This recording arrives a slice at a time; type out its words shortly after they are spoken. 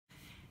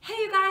Hey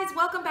you guys,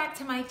 welcome back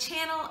to my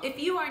channel. If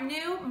you are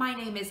new, my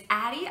name is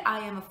Addie. I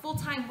am a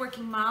full-time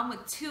working mom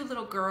with two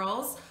little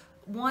girls.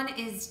 One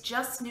is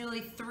just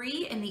newly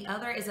 3 and the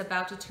other is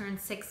about to turn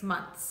 6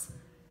 months.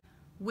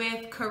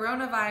 With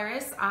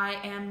coronavirus, I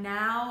am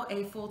now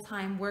a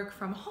full-time work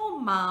from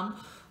home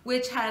mom,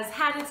 which has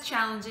had its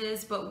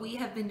challenges, but we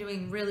have been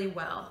doing really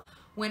well.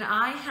 When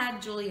I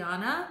had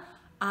Juliana,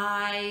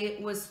 I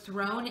was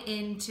thrown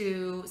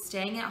into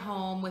staying at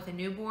home with a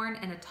newborn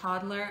and a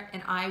toddler,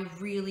 and I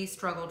really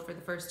struggled for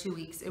the first 2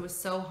 weeks. It was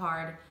so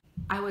hard.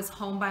 I was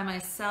home by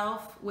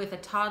myself with a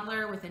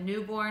toddler, with a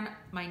newborn.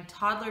 My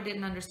toddler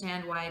didn't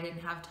understand why I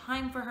didn't have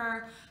time for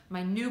her.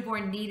 My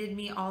newborn needed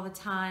me all the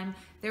time.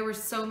 There were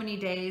so many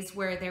days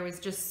where there was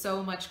just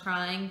so much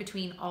crying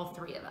between all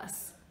 3 of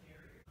us.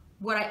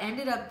 What I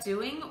ended up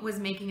doing was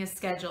making a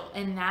schedule,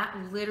 and that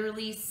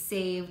literally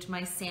saved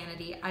my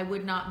sanity. I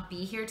would not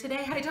be here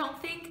today, I don't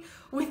think,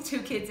 with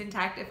 2 kids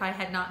intact if I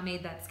had not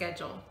made that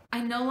schedule. I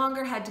no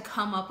longer had to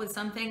come up with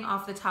something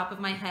off the top of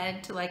my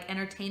head to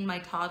entertain my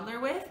toddler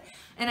with,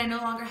 and I no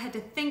longer had to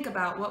think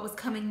about what was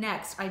coming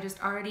next. I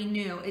just already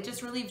knew. It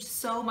just relieved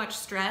so much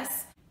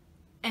stress,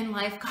 and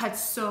life got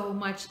so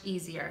much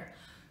easier.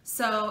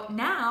 So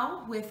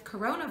now with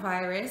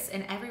coronavirus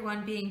and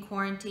everyone being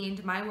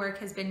quarantined, my work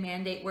has been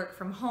mandate work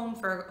from home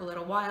for a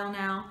little while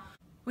now.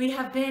 We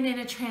have been in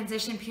a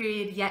transition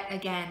period yet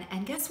again,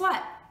 and guess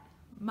what?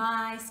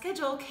 My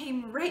schedule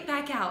came right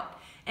back out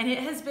and it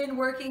has been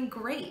working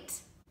great.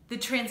 The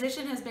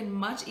transition has been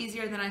much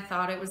easier than I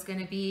thought it was going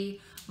to be.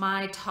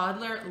 My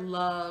toddler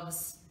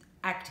loves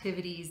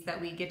activities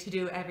that we get to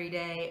do every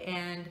day,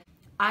 and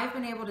I've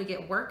been able to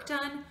get work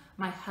done.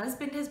 My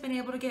husband has been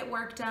able to get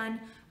work done.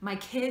 My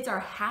kids are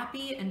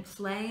happy and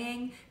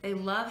playing. They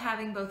love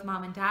having both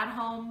mom and dad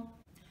home.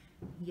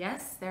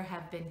 Yes, there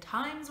have been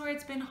times where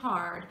it's been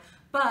hard,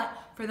 but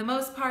for the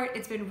most part,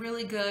 it's been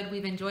really good.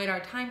 We've enjoyed our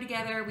time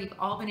together. We've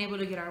all been able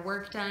to get our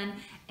work done,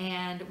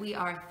 and we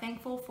are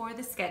thankful for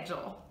the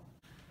schedule.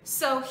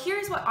 So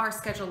here's what our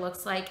schedule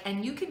looks like,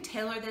 and you can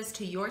tailor this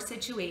to your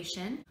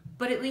situation,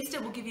 but at least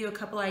it will give you a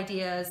couple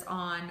ideas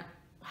on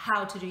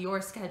how to do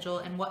your schedule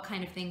and what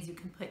kind of things you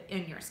can put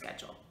in your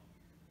schedule.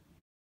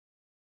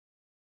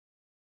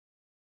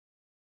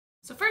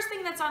 So first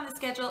thing that's on the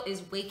schedule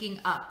is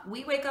waking up.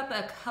 We wake up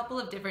a couple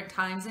of different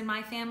times in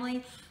my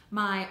family.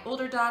 My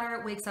older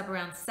daughter wakes up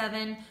around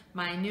 7.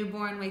 My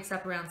newborn wakes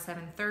up around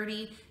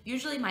 7:30.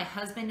 Usually my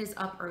husband is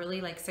up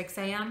early, like 6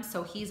 a.m.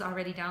 So he's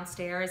already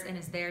downstairs and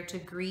is there to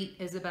greet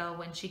Isabel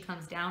when she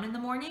comes down in the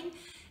morning.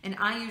 And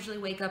I usually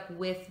wake up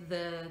with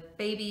the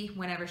baby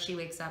whenever she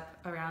wakes up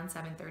around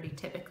 7:30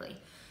 typically.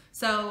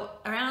 So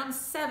around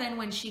 7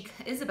 when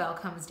Isabel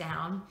comes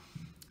down,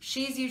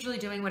 she's usually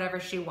doing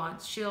whatever she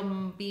wants. She'll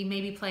be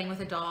maybe playing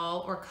with a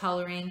doll or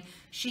coloring.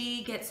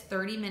 She gets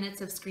 30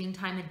 minutes of screen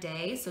time a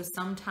day. So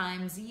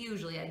sometimes,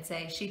 usually I'd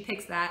say, she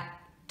picks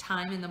that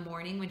time in the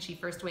morning when she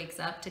first wakes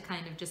up to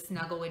kind of just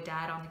snuggle with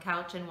dad on the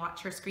couch and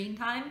watch her screen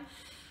time.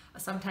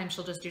 Sometimes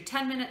she'll just do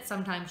 10 minutes,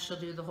 sometimes she'll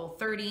do the whole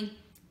 30,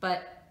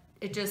 but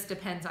it just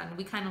depends on,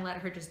 we kind of let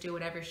her just do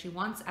whatever she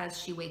wants as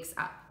she wakes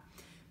up.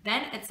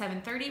 Then at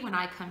 7:30 when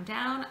I come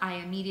down, I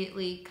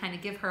immediately kind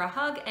of give her a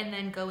hug and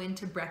then go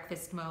into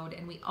breakfast mode,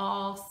 and we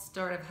all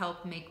sort of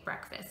help make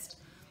breakfast.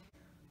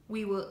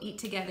 We will eat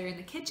together in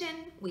the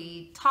kitchen,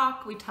 we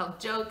talk, we tell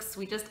jokes,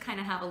 we just kind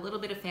of have a little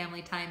bit of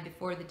family time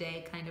before the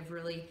day kind of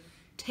really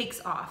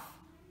takes off.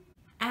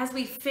 As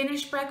we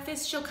finish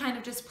breakfast, she'll kind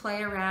of just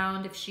play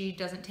around. If she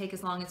doesn't take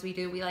as long as we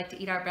do, we like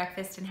to eat our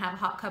breakfast and have a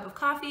hot cup of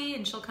coffee,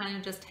 and she'll kind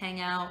of just hang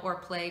out or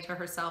play to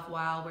herself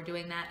while we're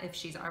doing that if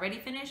she's already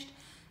finished.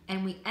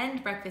 And we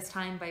end breakfast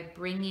time by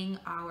bringing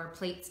our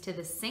plates to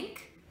the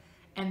sink,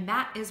 and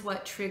that is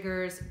what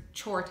triggers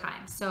chore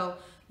time. So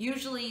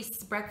usually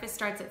breakfast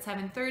starts at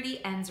 7:30,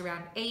 ends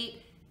around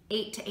 8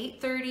 to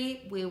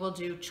 8:30, we will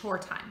do chore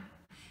time.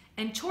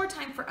 And chore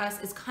time for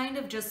us is kind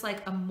of just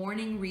like a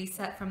morning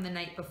reset from the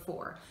night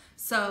before.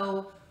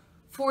 So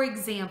for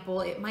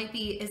example, it might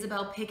be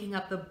Isabel picking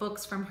up the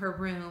books from her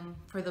room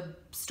for the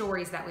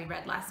stories that we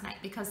read last night,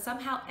 because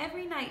somehow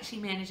every night she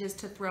manages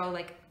to throw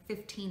like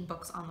 15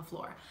 books on the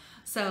floor.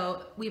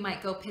 So we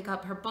might go pick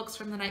up her books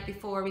from the night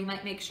before. We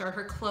might make sure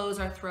her clothes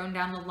are thrown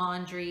down the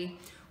laundry.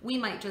 We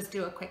might just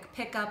do a quick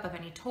pickup of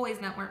any toys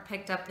that weren't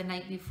picked up the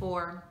night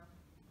before.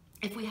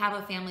 If we have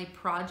a family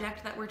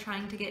project that we're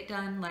trying to get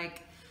done,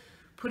 like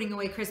putting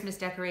away Christmas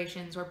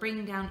decorations or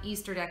bringing down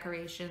Easter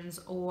decorations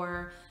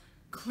or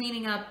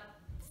cleaning up,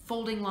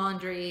 folding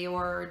laundry,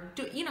 or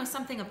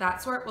something of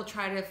that sort, we'll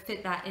try to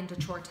fit that into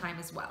chore time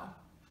as well.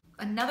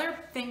 Another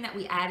thing that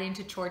we add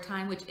into chore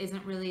time, which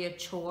isn't really a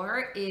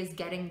chore, is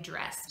getting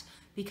dressed.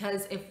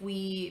 Because if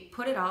we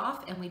put it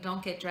off and we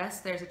don't get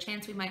dressed, there's a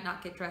chance we might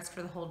not get dressed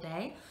for the whole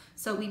day.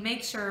 So we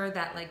make sure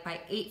that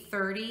by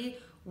 8:30,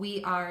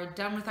 we are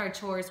done with our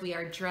chores, we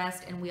are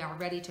dressed, and we are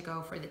ready to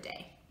go for the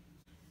day.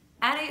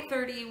 At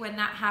 8:30, when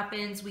that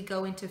happens, we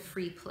go into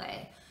free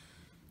play.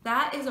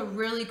 That is a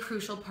really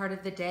crucial part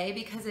of the day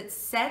because it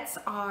sets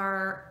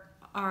our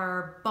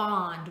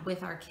bond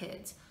with our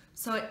kids.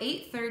 So at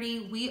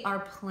 8:30, we are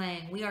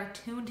playing. We are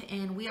tuned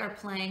in. We are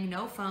playing,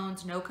 no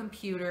phones, no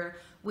computer,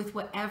 with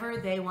whatever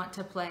they want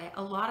to play.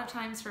 A lot of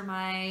times for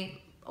my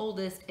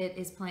oldest, it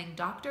is playing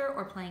doctor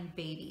or playing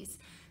babies.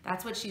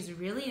 That's what she's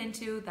really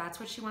into. That's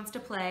what she wants to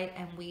play.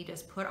 And we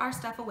just put our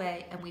stuff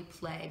away and we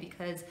play,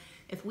 because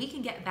if we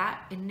can get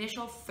that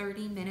initial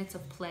 30 minutes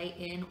of play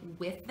in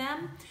with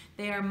them,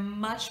 they are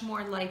much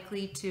more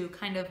likely to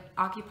kind of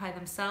occupy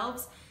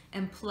themselves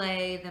and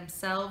play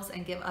themselves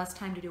and give us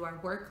time to do our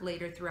work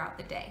later throughout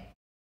the day.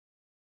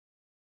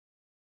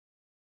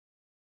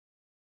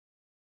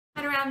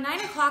 At around 9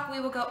 o'clock,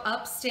 we will go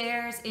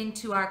upstairs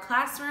into our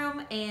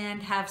classroom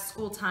and have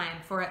school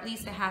time for at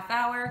least a half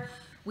hour.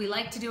 We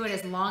like to do it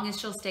as long as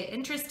she'll stay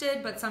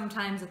interested, but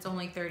sometimes it's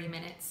only 30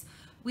 minutes.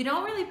 We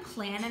don't really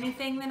plan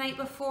anything the night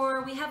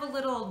before. We have a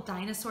little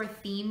dinosaur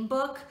theme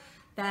book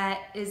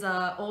that is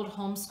an old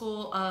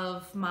homeschool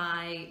of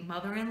my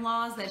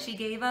mother-in-law's that she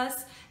gave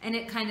us, and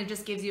it kind of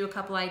just gives you a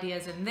couple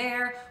ideas in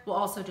there. We'll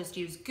also just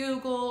use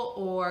Google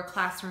or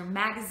Classroom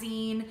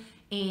Magazine,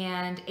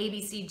 and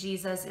ABC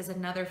Jesus is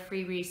another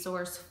free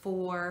resource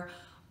for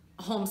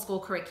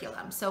homeschool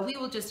curriculum. So we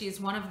will just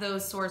use one of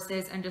those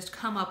sources and just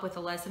come up with a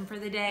lesson for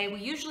the day. We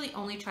usually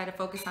only try to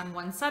focus on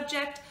one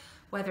subject,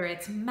 whether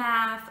it's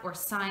math or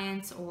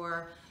science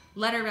or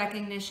letter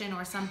recognition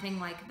or something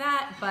like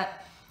that,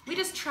 but we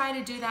just try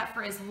to do that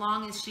for as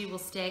long as she will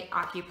stay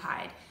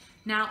occupied.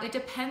 Now, it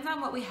depends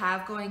on what we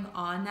have going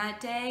on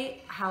that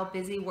day, how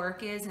busy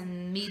work is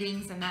and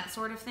meetings and that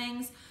sort of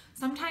things.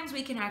 Sometimes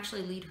we can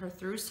actually lead her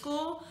through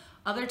school.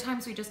 Other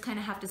times we just kind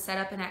of have to set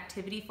up an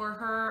activity for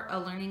her, a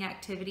learning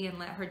activity, and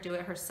let her do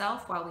it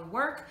herself while we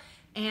work.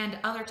 And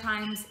other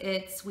times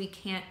it's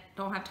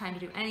don't have time to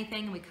do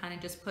anything, and we kind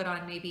of just put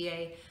on maybe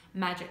a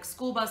magic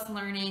school bus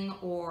learning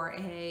or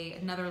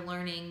another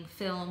learning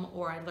film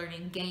or a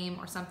learning game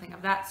or something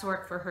of that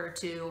sort for her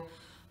to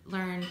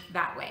learn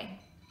that way.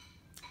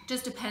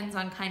 Just depends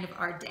on kind of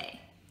our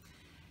day.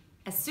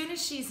 As soon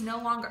as she's no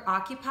longer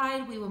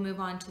occupied, we will move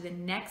on to the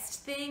next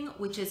thing,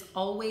 which is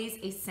always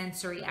a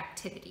sensory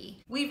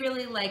activity. We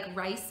really like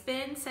rice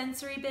bin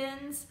sensory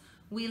bins.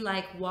 We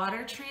like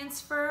water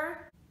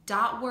transfer,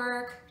 dot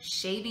work,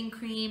 shaving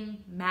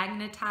cream,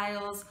 magnet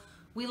tiles.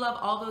 We love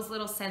all those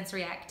little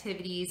sensory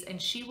activities,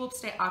 and she will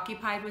stay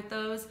occupied with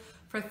those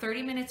for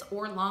 30 minutes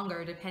or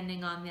longer,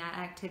 depending on that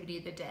activity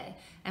of the day.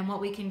 And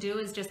what we can do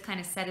is just kind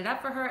of set it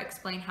up for her,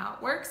 explain how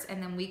it works,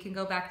 and then we can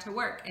go back to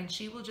work, and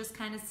she will just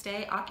kind of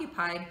stay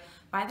occupied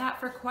by that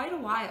for quite a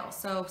while.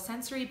 So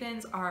sensory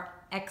bins are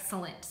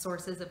excellent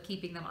sources of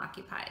keeping them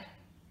occupied.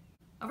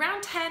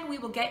 Around 10, we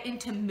will get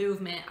into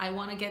movement. I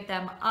want to get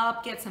them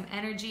up, get some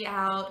energy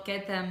out,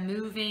 get them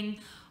moving.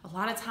 A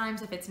lot of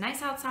times, if it's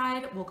nice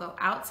outside, we'll go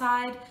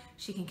outside.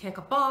 She can kick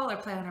a ball or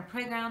play on her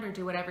playground or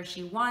do whatever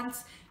she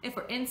wants. If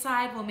we're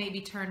inside, we'll maybe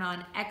turn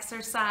on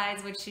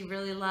exercise, which she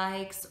really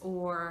likes,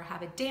 or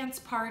have a dance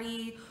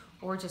party,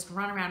 or just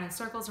run around in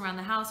circles around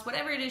the house,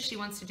 whatever it is she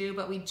wants to do.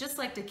 But we just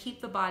like to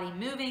keep the body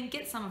moving,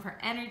 get some of her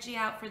energy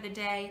out for the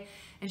day,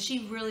 and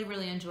she really,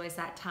 really enjoys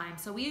that time.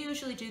 So we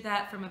usually do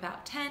that from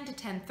about 10 to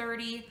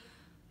 10:30.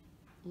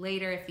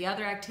 Later if the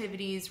other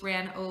activities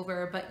ran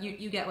over, but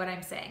you get what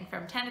I'm saying.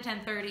 From 10 to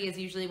 10:30 is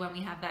usually when we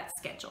have that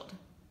scheduled.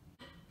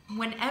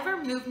 Whenever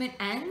movement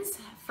ends,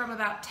 from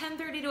about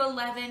 10:30 to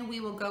 11, we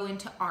will go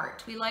into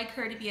art. We like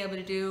her to be able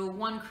to do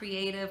one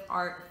creative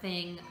art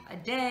thing a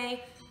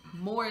day,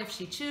 more if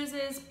she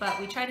chooses, but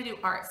we try to do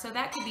art. So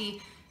that could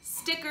be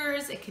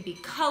stickers, it could be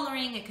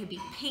coloring, it could be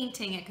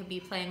painting, it could be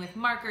playing with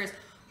markers,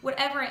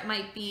 whatever it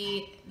might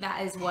be,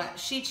 that is what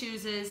she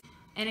chooses.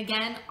 And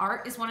again,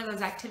 art is one of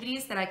those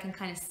activities that I can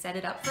kind of set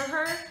it up for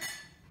her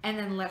and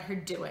then let her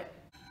do it.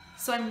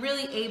 So I'm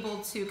really able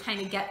to kind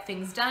of get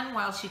things done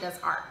while she does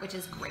art, which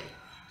is great.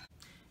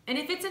 And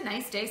if it's a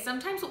nice day,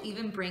 sometimes we'll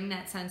even bring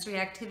that sensory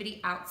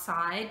activity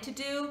outside to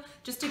do,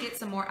 just to get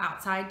some more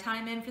outside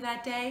time in for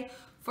that day.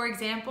 For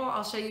example,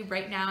 I'll show you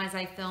right now as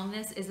I film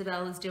this,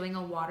 Isabel is doing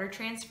a water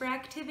transfer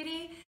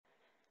activity.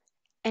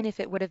 And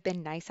if it would have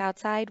been nice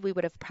outside, we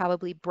would have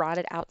probably brought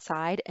it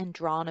outside and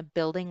drawn a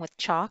building with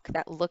chalk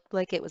that looked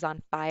like it was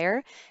on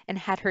fire and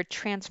had her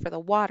transfer the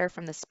water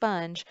from the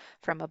sponge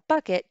from a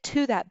bucket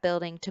to that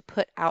building to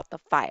put out the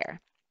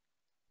fire.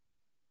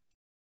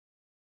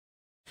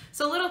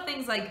 So little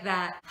things like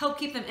that help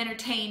keep them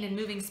entertained in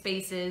moving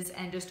spaces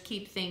and just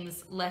keep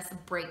things less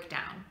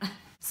breakdown.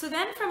 So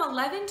then from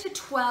 11 to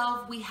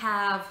 12, we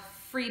have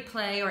free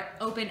play or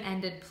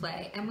open-ended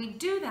play. And we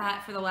do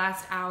that for the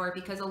last hour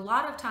because a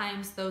lot of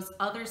times those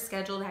other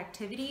scheduled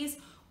activities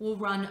will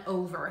run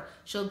over.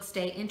 She'll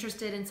stay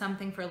interested in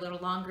something for a little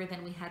longer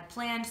than we had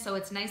planned. So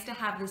it's nice to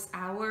have this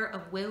hour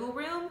of wiggle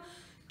room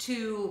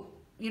to,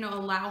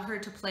 allow her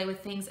to play with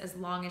things as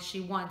long as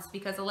she wants,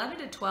 because 11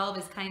 to 12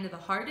 is kind of the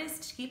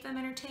hardest to keep them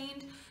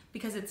entertained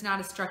because it's not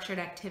a structured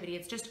activity.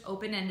 It's just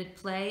open-ended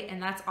play,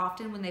 and that's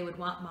often when they would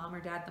want mom or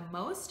dad the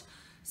most.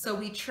 So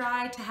we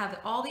try to have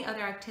all the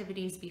other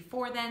activities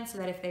before then so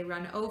that if they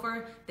run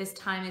over, this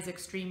time is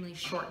extremely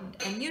shortened.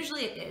 And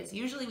usually it is.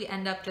 Usually we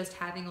end up just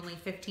having only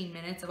 15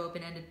 minutes of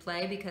open-ended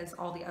play because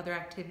all the other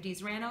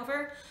activities ran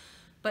over.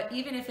 But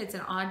even if it's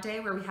an odd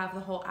day where we have the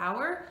whole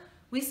hour,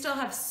 we still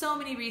have so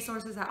many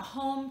resources at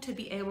home to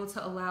be able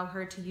to allow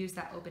her to use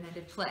that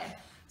open-ended play.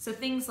 So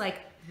things like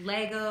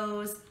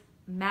Legos,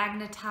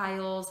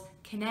 Magnetiles,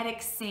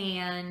 kinetic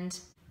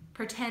sand,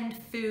 pretend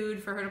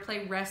food for her to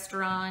play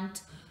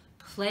restaurant,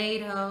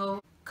 Play-Doh,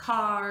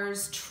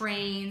 cars,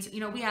 trains. You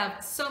know, we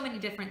have so many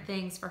different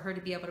things for her to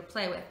be able to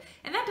play with.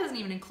 And that doesn't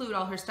even include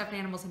all her stuffed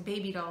animals and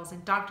baby dolls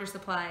and doctor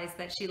supplies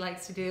that she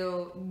likes to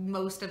do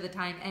most of the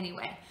time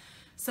anyway.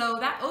 So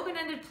that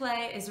open-ended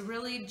play is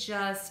really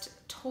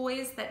just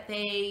toys that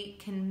they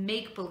can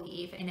make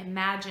believe and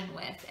imagine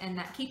with, and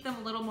that keep them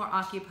a little more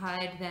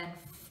occupied than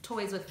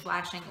toys with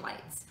flashing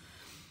lights.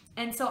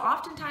 And so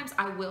oftentimes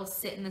I will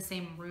sit in the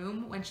same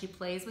room when she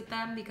plays with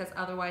them because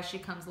otherwise she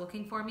comes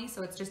looking for me.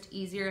 So it's just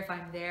easier if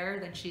I'm there,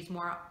 then she's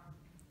more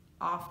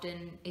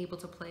often able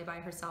to play by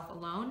herself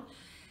alone.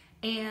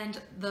 And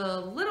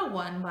the little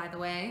one, by the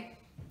way,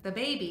 the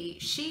baby,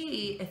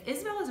 if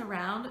Isabel is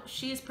around,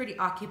 she is pretty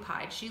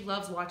occupied. She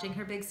loves watching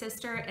her big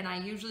sister, and I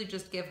usually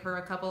just give her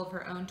a couple of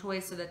her own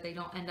toys so that they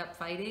don't end up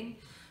fighting.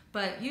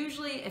 But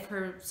usually if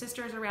her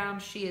sister is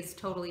around, she is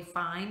totally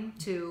fine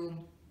to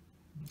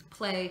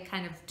play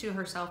kind of to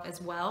herself as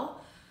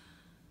well.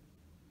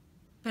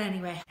 But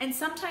anyway, and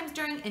sometimes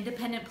during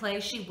independent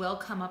play, she will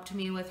come up to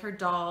me with her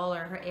doll or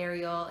her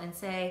Ariel and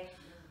say,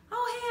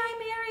 "Oh, hey,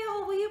 I'm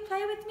Ariel, will you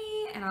play with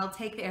me?" And I'll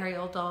take the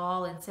Ariel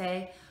doll and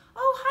say,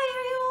 "Oh, hi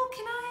Ariel,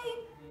 can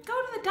I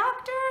go to the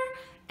doctor?"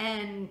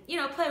 And, you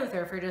know, play with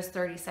her for just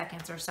 30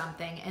 seconds or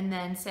something, and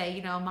then say,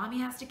 you know, "Mommy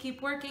has to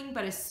keep working,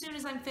 but as soon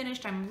as I'm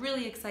finished, I'm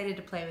really excited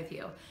to play with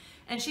you."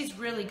 And she's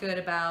really good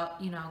about,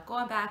 you know,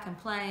 going back and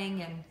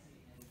playing and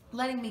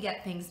letting me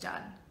get things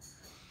done.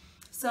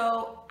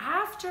 So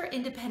after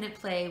independent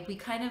play, we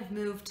kind of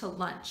move to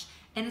lunch,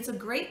 and it's a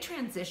great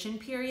transition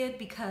period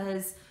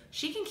because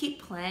she can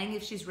keep playing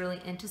if she's really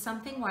into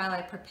something while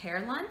I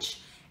prepare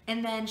lunch.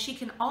 And then she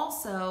can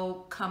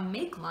also come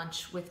make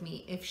lunch with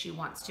me if she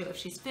wants to, if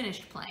she's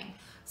finished playing.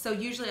 So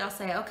usually I'll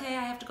say, "Okay,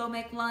 I have to go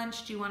make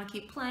lunch. Do you want to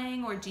keep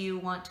playing or do you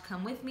want to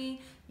come with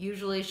me?"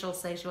 Usually she'll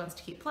say she wants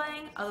to keep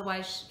playing.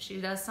 Otherwise,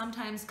 she does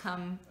sometimes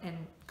come and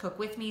cook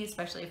with me,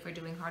 especially if we're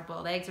doing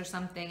hard-boiled eggs or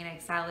something, an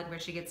egg salad where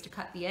she gets to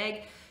cut the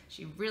egg.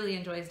 She really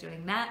enjoys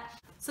doing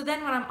that. So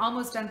then when I'm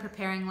almost done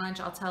preparing lunch,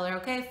 I'll tell her,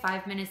 "Okay,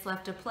 5 minutes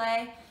left to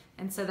play."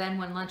 And so then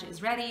when lunch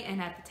is ready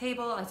and at the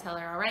table, I tell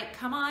her, "All right,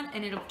 come on."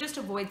 And it just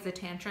avoids the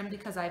tantrum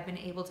because I've been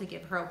able to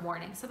give her a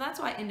warning. So that's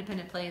why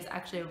independent play is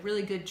actually a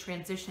really good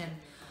transition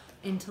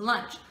into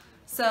lunch.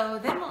 So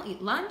then we'll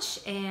eat lunch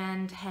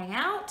and hang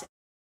out.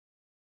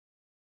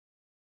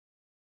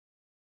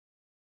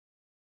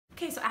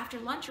 Okay, so after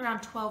lunch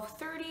around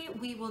 12:30,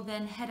 we will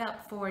then head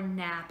up for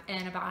nap,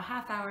 and about a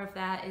half hour of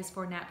that is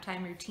for nap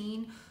time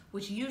routine,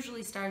 which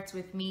usually starts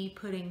with me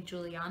putting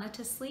Juliana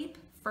to sleep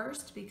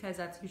first because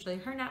that's usually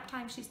her nap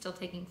time. She's still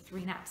taking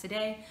 3 naps a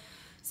day.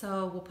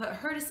 So we'll put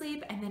her to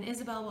sleep, and then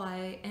Isabel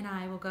and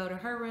I will go to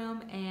her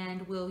room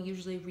and we'll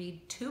usually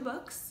read 2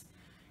 books,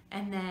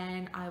 and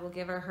then I will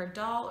give her her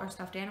doll or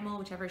stuffed animal,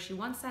 whichever she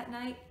wants that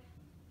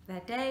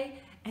day,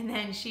 and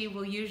then she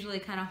will usually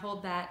kind of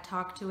hold that,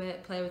 talk to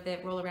it, play with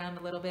it, roll around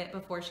a little bit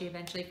before she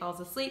eventually falls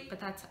asleep, but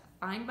that's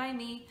fine by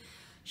me.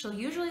 She'll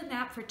usually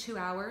nap for 2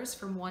 hours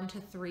from 1 to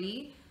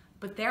 3,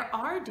 but there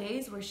are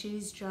days where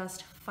she's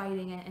just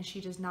fighting it and she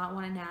does not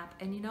want to nap,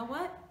 and you know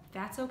what?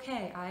 That's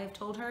okay. I have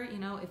told her, you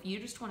know, if you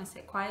just want to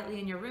sit quietly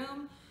in your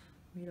room,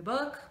 read a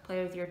book,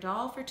 play with your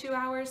doll for 2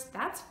 hours,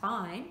 that's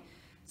fine.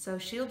 So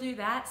she'll do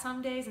that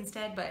some days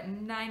instead, but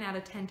 9 out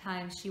of 10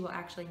 times she will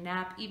actually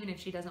nap. Even if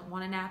she doesn't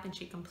want to nap and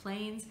she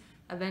complains,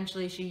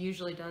 eventually she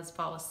usually does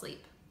fall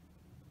asleep.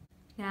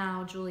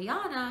 Now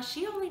Juliana,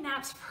 she only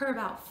naps for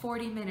about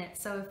 40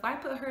 minutes. So if I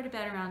put her to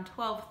bed around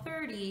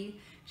 12:30,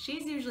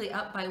 she's usually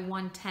up by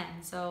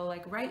 1:10. So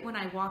like right when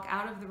I walk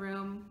out of the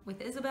room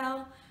with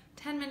Isabel,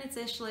 10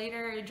 minutes-ish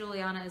later,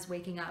 Juliana is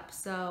waking up.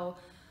 So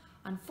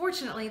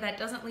unfortunately, that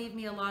doesn't leave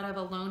me a lot of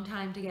alone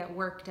time to get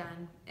work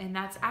done. And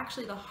that's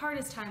actually the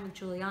hardest time with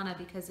Juliana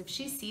because if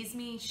she sees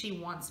me, she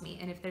wants me.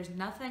 And if there's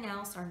nothing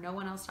else or no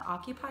one else to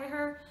occupy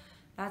her,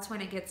 that's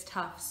when it gets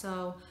tough.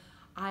 So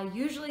I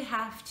usually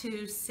have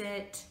to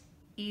sit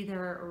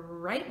either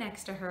right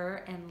next to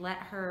her and let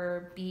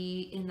her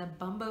be in the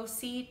bumbo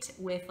seat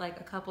with like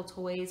a couple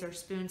toys or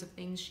spoons of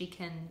things she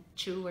can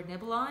chew or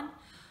nibble on,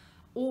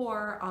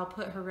 or I'll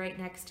put her right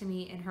next to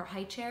me in her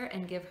high chair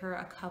and give her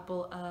a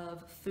couple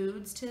of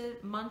foods to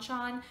munch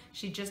on.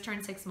 She just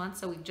turned 6 months,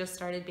 so we've just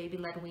started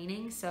baby-led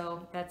weaning,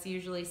 so that's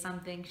usually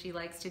something she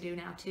likes to do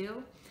now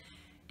too.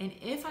 And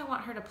if I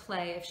want her to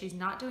play, if she's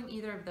not doing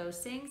either of those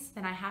things,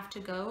 then I have to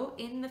go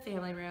in the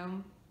family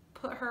room,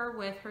 put her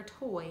with her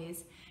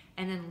toys,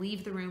 and then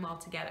leave the room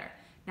altogether.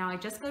 Now I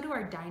just go to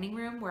our dining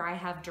room where I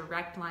have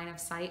direct line of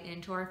sight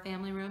into our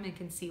family room and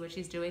can see what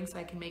she's doing so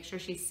I can make sure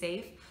she's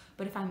safe.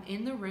 but if I'm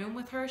in the room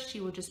with her,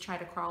 she will just try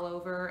to crawl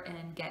over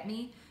and get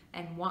me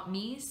and want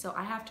me. So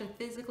I have to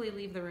physically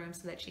leave the room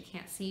so that she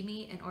can't see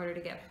me in order to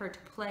get her to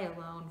play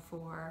alone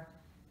for,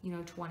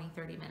 20,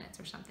 30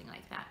 minutes or something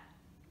like that.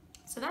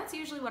 So that's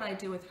usually what I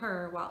do with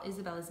her while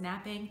Isabel is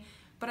napping,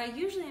 but I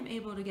usually am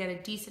able to get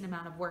a decent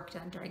amount of work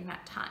done during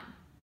that time.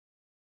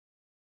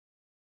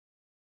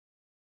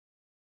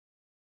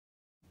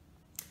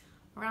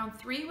 Around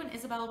 3 when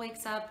Isabel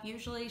wakes up,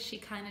 usually she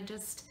kind of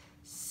just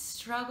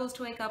struggles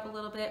to wake up a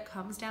little bit,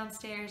 comes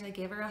downstairs, I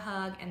give her a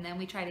hug, and then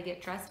we try to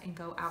get dressed and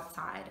go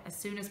outside as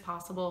soon as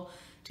possible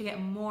to get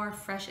more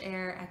fresh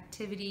air,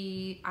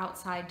 activity,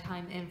 outside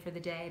time in for the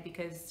day,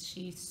 because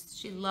she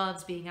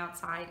loves being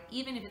outside,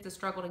 even if it's a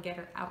struggle to get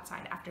her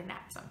outside after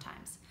nap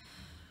sometimes.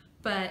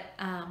 But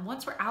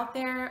once we're out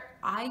there,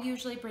 I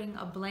usually bring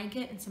a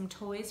blanket and some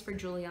toys for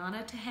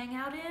Juliana to hang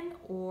out in,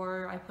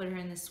 or I put her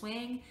in the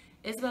swing.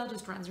 Isabel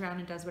just runs around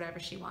and does whatever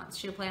she wants.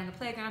 She'll play on the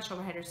playground, she'll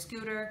ride her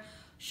scooter,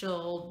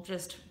 she'll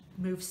just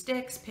move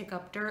sticks, pick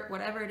up dirt,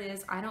 whatever it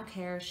is, I don't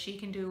care. She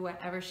can do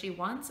whatever she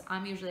wants.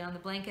 I'm usually on the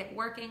blanket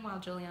working while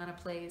Juliana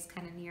plays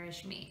kind of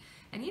nearish me.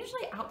 And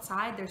usually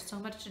outside there's so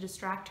much to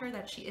distract her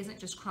that she isn't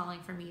just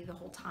crawling for me the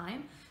whole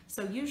time.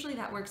 So usually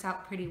that works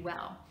out pretty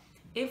well.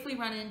 If we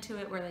run into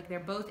it where like they're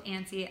both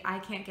antsy, I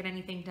can't get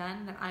anything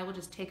done, then I will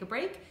just take a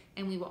break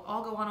and we will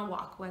all go on a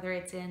walk, whether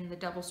it's in the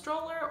double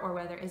stroller or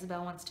whether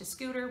Isabel wants to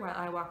scooter while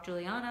I walk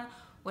Juliana.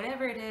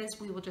 Whatever it is,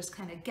 we will just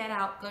kind of get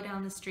out, go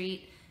down the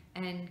street,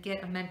 and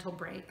get a mental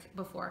break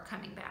before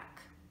coming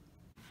back.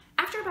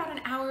 After about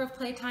an hour of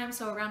playtime,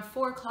 so around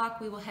 4 o'clock,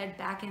 we will head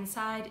back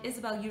inside.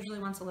 Isabel usually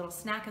wants a little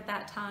snack at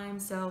that time,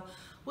 so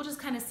we'll just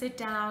kind of sit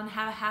down,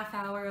 have a half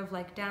hour of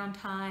like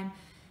downtime,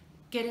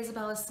 get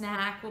Isabel a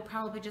snack. We'll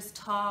probably just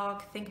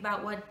talk, think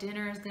about what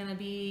dinner is gonna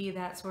be,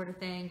 that sort of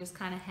thing. Just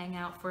kind of hang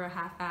out for a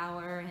half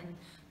hour and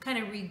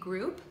kind of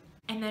regroup.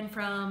 And then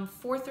from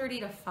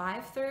 4:30 to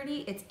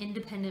 5:30, it's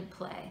independent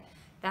play.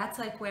 That's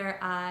like where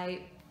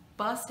I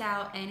bust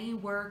out any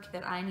work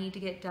that I need to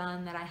get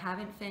done that I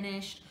haven't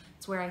finished.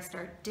 It's where I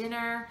start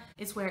dinner.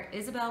 It's where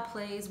Isabel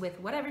plays with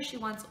whatever she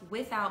wants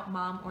without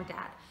mom or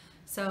dad.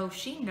 So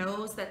she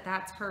knows that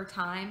that's her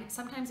time.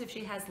 Sometimes if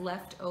she has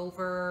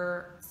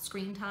leftover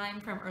screen time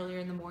from earlier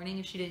in the morning,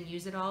 if she didn't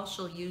use it all,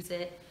 she'll use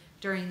it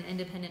during the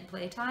independent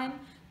play time,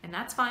 and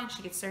that's fine.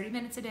 She gets 30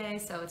 minutes a day,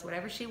 so it's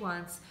whatever she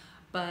wants,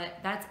 but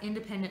that's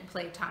independent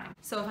play time.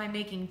 So if I'm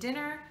making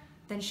dinner,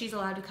 then she's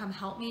allowed to come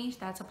help me.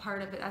 That's a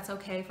part of it. That's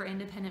okay for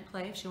independent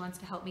play if she wants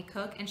to help me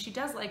cook, and she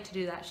does like to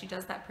do that. She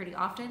does that pretty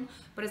often,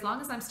 but as long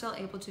as I'm still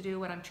able to do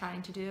what I'm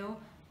trying to do,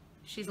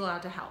 she's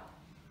allowed to help.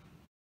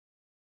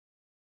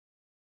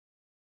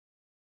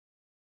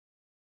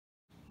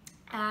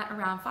 At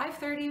around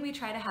 5:30, we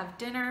try to have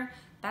dinner.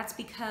 That's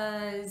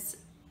because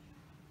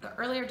the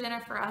earlier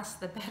dinner for us,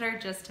 the better,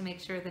 just to make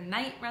sure the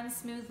night runs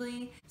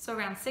smoothly. So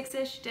around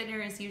 6-ish,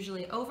 dinner is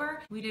usually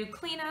over. We do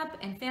cleanup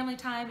and family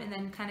time and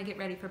then kind of get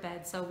ready for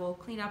bed. So we'll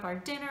clean up our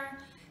dinner,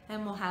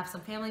 then we'll have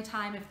some family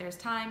time if there's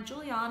time.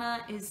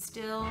 Juliana is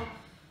still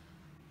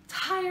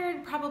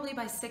tired probably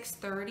by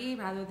 6:30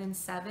 rather than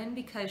 7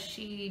 because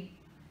she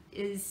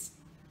is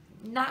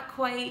not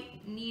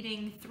quite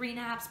needing 3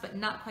 naps, but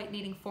not quite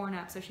needing 4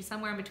 naps. So she's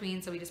somewhere in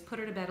between, so we just put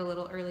her to bed a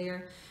little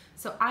earlier.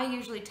 So I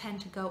usually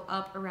tend to go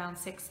up around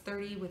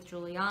 6:30 with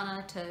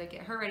Juliana to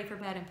get her ready for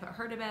bed and put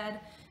her to bed.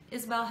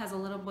 Isabel has a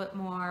little bit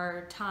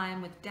more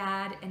time with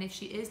dad, and if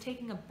she is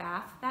taking a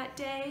bath that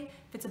day,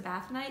 if it's a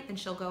bath night, then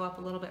she'll go up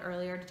a little bit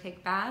earlier to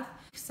take bath.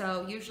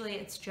 So usually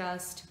it's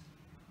just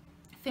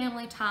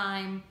family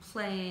time,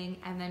 playing,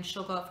 and then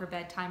she'll go up for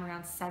bedtime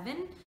around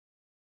 7.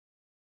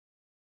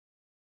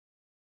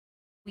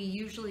 We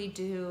usually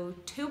do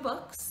 2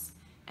 books,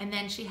 and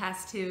then she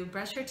has to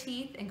brush her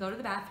teeth and go to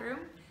the bathroom,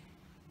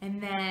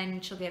 and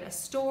then she'll get a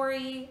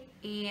story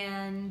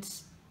and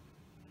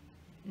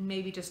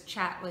maybe just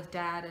chat with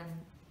dad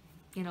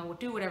and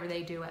do whatever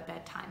they do at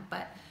bedtime.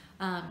 But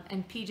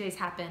and PJs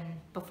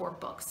happen before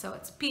books, so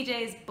it's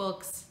PJs,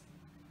 books,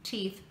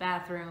 teeth,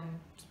 bathroom,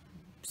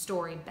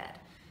 story, bed.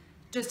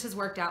 Just has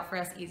worked out for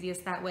us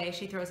easiest that way.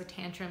 She throws a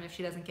tantrum if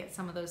she doesn't get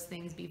some of those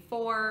things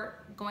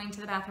before going to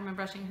the bathroom and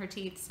brushing her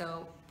teeth,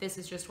 so this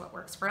is just what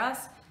works for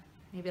us.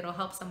 Maybe it'll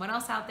help someone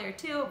else out there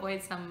too,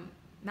 avoid some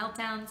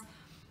meltdowns.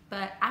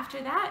 But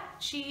after that,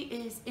 she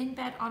is in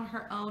bed on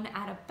her own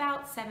at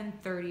about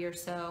 7:30 or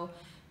so.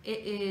 It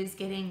is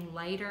getting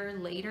lighter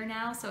later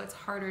now, so it's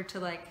harder to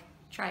like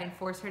try and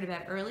force her to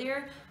bed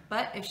earlier.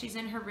 But if she's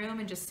in her room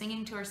and just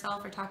singing to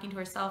herself or talking to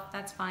herself,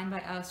 that's fine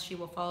by us. She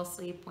will fall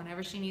asleep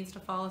whenever she needs to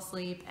fall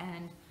asleep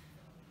and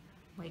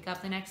wake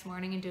up the next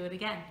morning and do it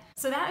again.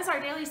 So that is our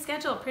daily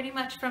schedule, pretty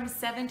much from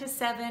 7 to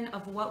 7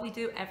 of what we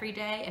do every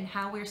day and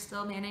how we're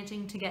still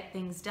managing to get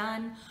things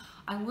done.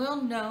 I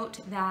will note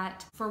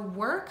that for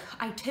work,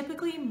 I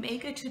typically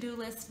make a to-do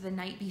list the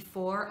night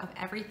before of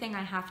everything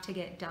I have to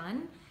get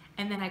done,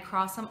 and then I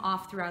cross them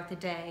off throughout the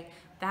day.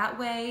 That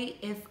way,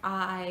 if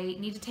I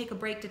need to take a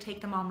break to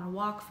take them on a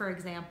walk, for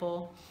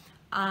example,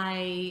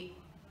 I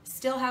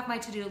still have my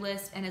to-do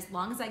list, and as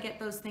long as I get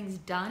those things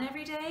done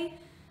every day,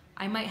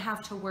 I might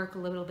have to work a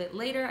little bit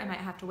later. I might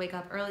have to wake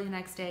up early the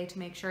next day to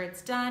make sure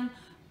it's done,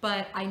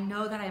 but I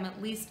know that I'm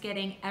at least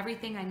getting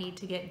everything I need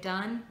to get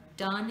done,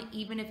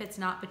 even if it's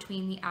not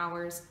between the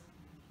hours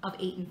of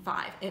 8 and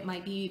 5. It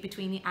might be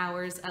between the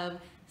hours of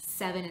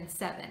 7 and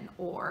 7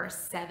 or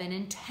 7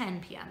 and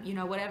 10 p.m., you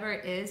know, whatever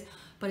it is.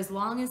 But as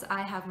long as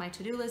I have my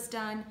to-do list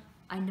done,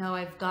 I know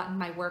I've gotten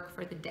my work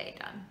for the day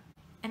done.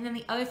 And then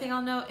the other thing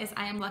I'll note is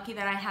I am lucky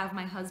that I have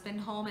my husband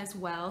home as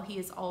well. He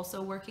is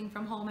also working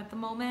from home at the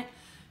moment.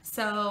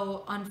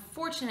 So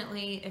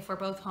unfortunately, if we're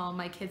both home,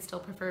 my kids still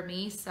prefer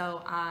me,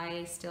 so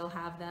I still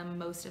have them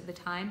most of the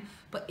time.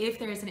 But if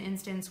there is an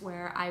instance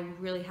where I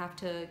really have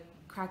to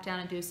crack down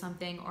and do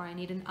something, or I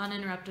need an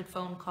uninterrupted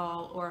phone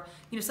call, or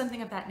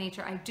something of that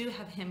nature, I do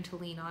have him to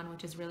lean on,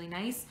 which is really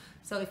nice.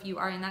 So if you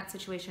are in that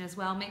situation as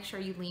well, make sure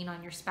you lean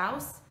on your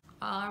spouse.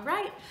 All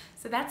right,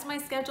 so that's my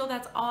schedule.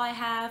 That's all I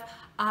have.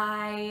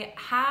 I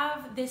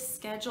have this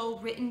schedule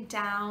written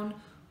down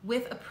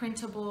with a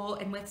printable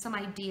and with some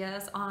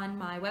ideas on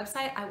my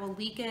website. I will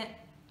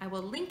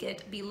link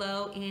it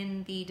below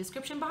in the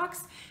description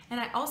box. And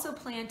I also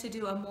plan to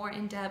do a more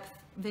in-depth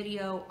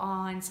video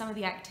on some of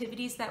the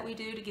activities that we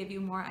do to give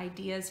you more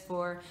ideas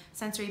for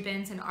sensory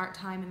bins and art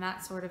time and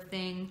that sort of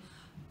thing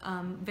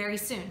very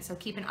soon. So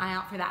keep an eye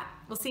out for that.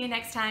 We'll see you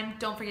next time.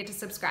 Don't forget to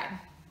subscribe.